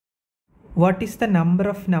What is the number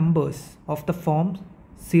of numbers of the form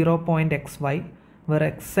 0.xy where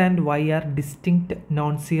x and y are distinct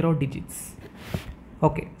non-zero digits?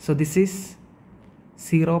 Okay, so this is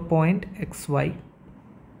 0.xy.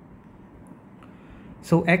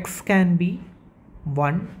 So x can be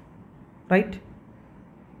 1, right?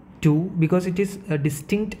 2, because it is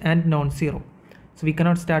distinct and non-zero. So we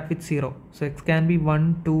cannot start with 0. So x can be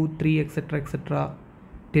 1, 2, 3, etc.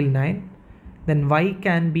 till 9. Then y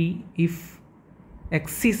can be, if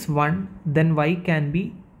x is 1, then y can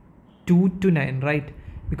be 2 to 9, right?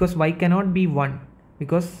 Because y cannot be 1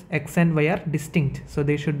 because x and y are distinct, so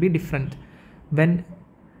they should be different. When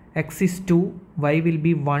x is 2, y will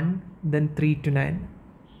be 1, then 3 to 9,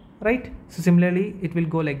 right? So similarly it will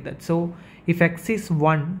go like that. So if x is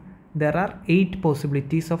 1, there are 8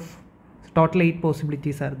 possibilities of, total 8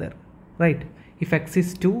 possibilities are there, right? If x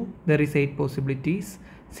is 2, there is 8 possibilities.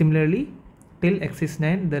 Similarly till x is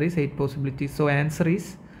 9, there is 8 possibilities. So answer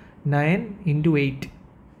is 9 into 8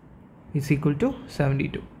 is equal to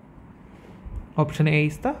 72. Option A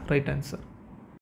is the right answer.